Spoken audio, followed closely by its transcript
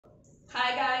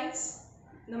Hi guys,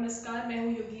 नमस्कार। मैं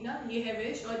हूँ योगिना, ये है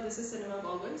विश और दिस इज सिनेमा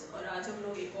गॉगल्स। और आज हम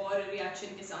लोग एक और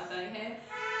रिएक्शन के साथ आए हैं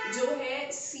जो है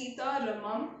सीता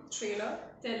रमम ट्रेलर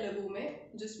तेलुगु में,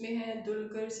 जिसमें है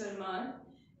Dulquer Salman,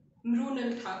 मृुनल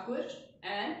Thakur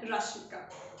and Rashmika.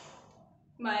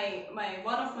 My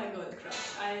one of my girl crush,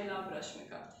 I love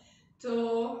Rashmika. तो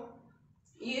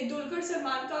ये दुलकर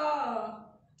सलमान का,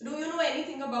 do you know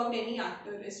anything about any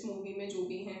actor इस मूवी में जो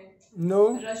भी हैं? No,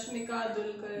 Rashmika,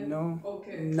 Dulquer. no,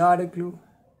 Okay. not a clue.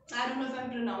 I don't know if I'm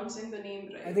pronouncing the name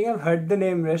I right. think I've heard the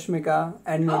name Rashmika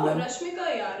and Oh, Mrunal. Rashmika,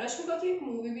 yeah. Rashmika की एक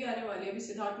movie भी आने वाली है अभी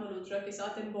सिद्धार्थ मल्होत्रा के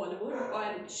साथ in Bollywood,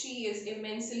 and she is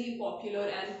immensely popular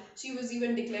and she was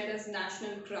even declared as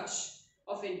national crush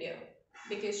of India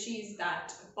because she is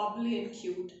that bubbly and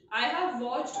cute. I have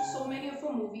watched so many of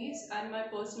her movies and my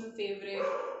personal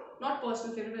favorite, not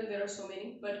personal favorite, well there are so many,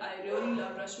 but I really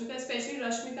love Rashmika, especially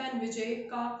Rashmika and Vijay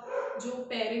का जो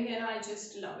pairing है ना, I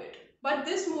just love it. But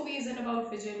this movie isn't about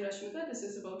Vijay and Rashmika. This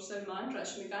is about Salman,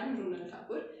 Rashmika, and Mrunal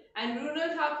Thakur. And Mrunal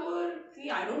Thakur,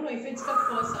 I don't know if it's the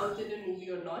first South Indian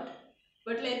movie or not,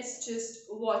 but let's just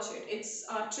watch it. It's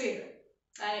a trailer.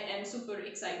 I am super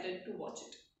excited to watch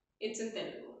it. It's in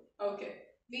Telugu. Okay.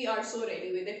 We are so ready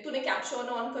with it. तूने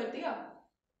caption on कर दिया?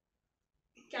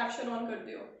 Caption on कर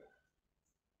दियो.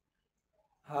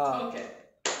 हाँ Okay.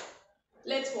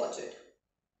 Let's watch it.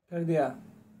 कर दिया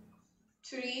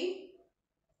 3,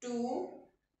 2,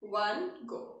 1,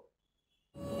 go.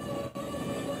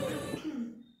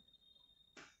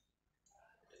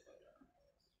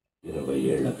 20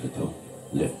 ఏళ్ల క్రితం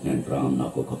లెఫ్టినెంట్ రామ్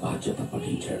నాకు ఒక బాధ్యత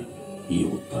పఠించాడు. ఈ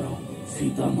ఉత్తరం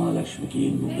సీతామహాలక్ష్మికి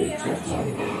నువ్వే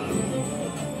చేర్చాలి.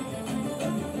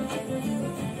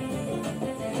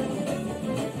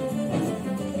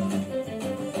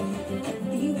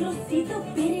 దీంట్లో సీత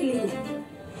పేరే లేదు.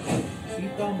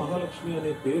 సీతా మహాలక్ష్మి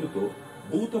అనే పేరుతో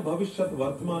భూత భవిష్యత్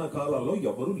వర్తమాన కాలాల్లో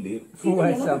ఎవరు లేరు.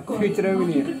 ఫ్యూచర్ ఇంకా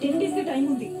 10 days కి టైం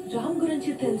ఉంది. రామ్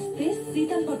గురించి తెలిస్తే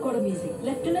సీతను పట్టుకోవడం easy.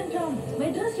 Lieutenant Ram,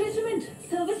 Madras regiment,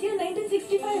 service year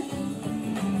 1965.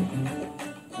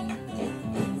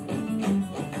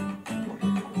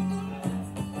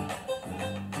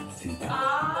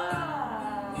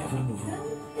 ఎవరు నువ్వు?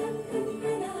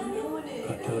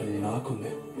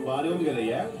 నాకుంది. బానే ఉంది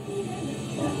కదయ్యా.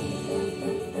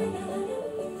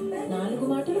 4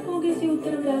 మాటలు పోగేసి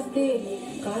ఉత్తరం రాస్తే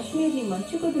కాశ్మీర్ని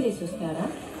మంచు కొదిలేసి వస్తారా?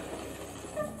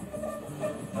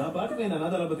 నా పాటు నేను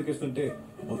అనాథాల బతికిస్తుంటే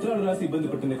ఉత్తరాలు రాసి ఇబ్బంది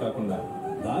పెట్టిందే కాకుండా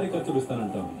దారి ఖర్చులు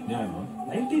ఇస్తానంటాం న్యాయమా?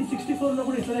 1964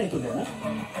 కూడా ఇట్లనే అవుతుందేనా?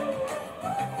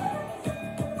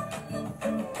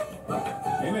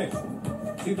 ఏమే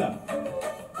సీత,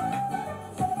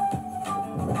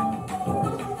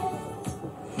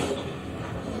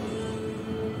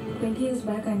 20 years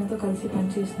బ్యాక్ ఆయనతో కలిసి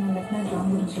పనిచేసిన లెఫ్టినెంట్ రామ్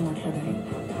గురించి మాట్లాడాలి.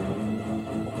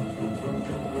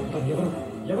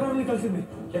 ఎవరెవరిని కలిసింది?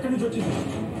 ఎక్కడి నుంచి వచ్చింది?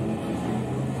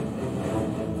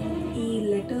 ఈ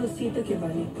లెటర్ సీతకి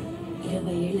ఇవ్వాలి.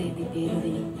 20 ఏళ్ళైంది పేరు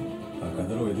విని. ఆ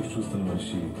కథలో ఎదురు చూస్తున్న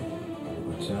మనిషి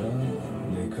వచ్చారా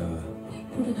లేక?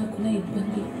 ఇప్పుడు నాకున్న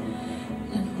ఇబ్బంది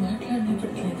నన్ను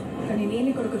మాట్లాడనివ్వట్లేదు. కానీ నేను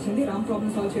ఇక్కడికి వచ్చింది రామ్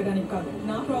ప్రాబ్లమ్ సాల్వ్ చేయడానికి కాదు,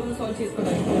 నా ప్రాబ్లమ్ సాల్వ్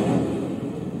చేసుకోవడానికి.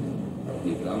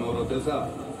 ఈ గ్రామం ఎవరో తెలుసా?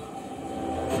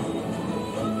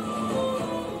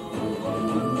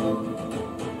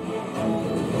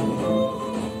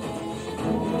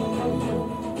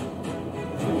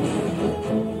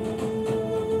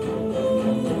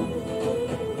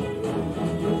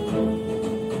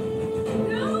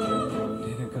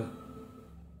 నేనెక్క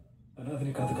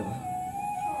అనాథని కాదు కదా.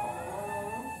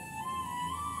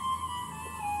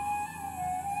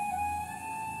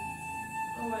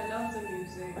 Oh, I love the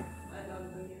music. I love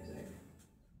the music.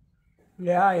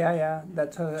 yeah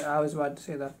that's how I was about to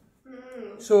say that.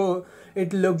 So it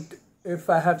looked, if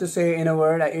I have to say in a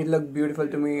word, it looked beautiful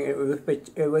to me.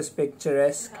 It was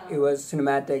picturesque, it was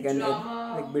cinematic, and it, Drama,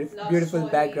 like love beautiful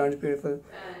story, backgrounds, beautiful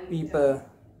and people,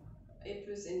 it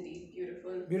was indeed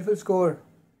beautiful. beautiful score.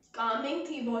 Calming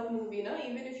थी बहुत movie ना,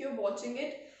 even if you're watching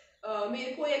it.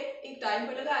 मेरे को एक time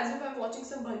पर लगा as if I'm watching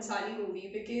some Bhansali movie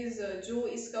because जो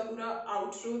इसका पूरा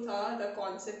outro था, the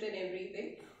concept and everything,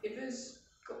 it was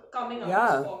coming out,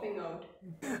 Yeah. was popping out.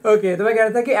 Okay, तो मैं कह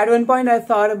रहा था कि at one point I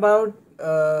thought about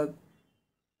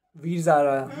Veer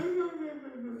Zara,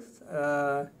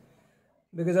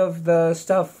 because of the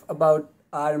stuff about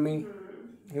army.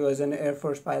 He was an Air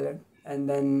Force pilot, and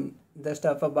then the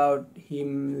stuff about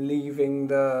him leaving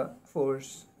the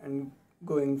force and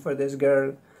going for this girl,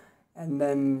 and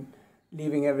then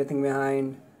leaving everything behind,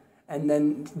 and then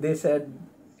they said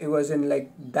it wasn't like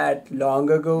that long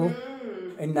ago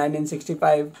in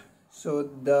 1965. So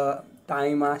the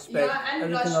time aspect, Yeah, and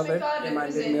everything of it Rashmika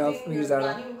reminded me of representing Veer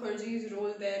Zara. Rani Mukherjee's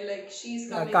role there, like she's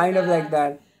Yeah, coming kind of like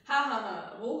back. that. हाँ हाँ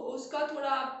हाँ वो उसका थोड़ा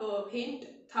आप hint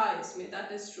था इसमें,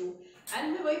 that is true.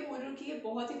 And मैं वही बोल रही हूँ कि ये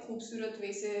बहुत ही खूबसूरत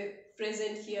वे से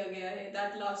प्रेजेंट किया गया है,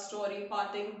 that love story,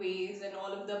 parting veg and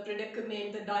all of the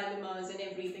predicament, the dilemmas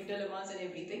and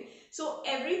everything. So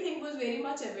everything was very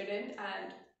much evident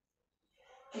and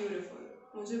beautiful.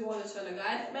 मुझे बहुत अच्छा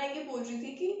लगा. एंड मैं ये बोल रही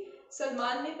थी कि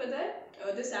सलमान ने, पता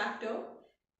है, this actor,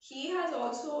 he has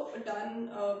also done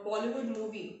a Bollywood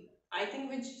movie, I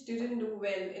think, which didn't do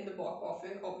well in the box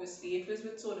office. Obviously, it was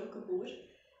with Sonam Kapoor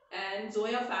and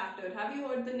Zoya Factor. Have you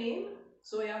heard the name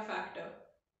Zoya Factor?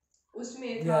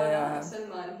 Usme tha Yeah, yeah, I have.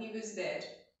 Salman. He was there,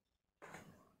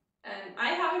 and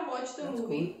I haven't watched the That's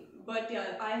movie, cool. but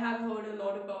yeah, I have heard a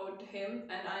lot about him,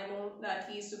 and I know that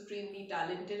he's supremely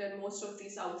talented. And most of the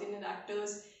South Indian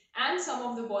actors and some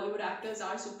of the Bollywood actors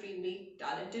are supremely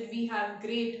talented. We have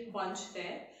great bunch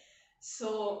there. So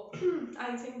I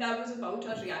think that was about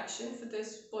our reaction for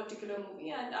this particular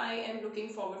movie, and I am looking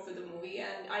forward for the movie.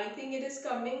 And I think it is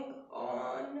coming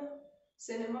on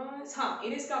cinemas. हाँ,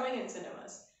 it is coming in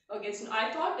cinemas. Okay, so I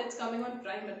thought it's coming on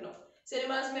Prime, but no.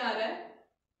 Cinemas में आ रहा है.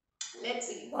 Let's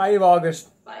see. 5 August.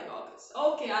 5 August.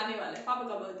 Okay, आने वाला है. पापा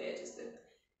का birthday है जिस दिन.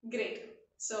 Great.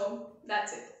 So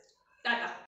that's it. Tata.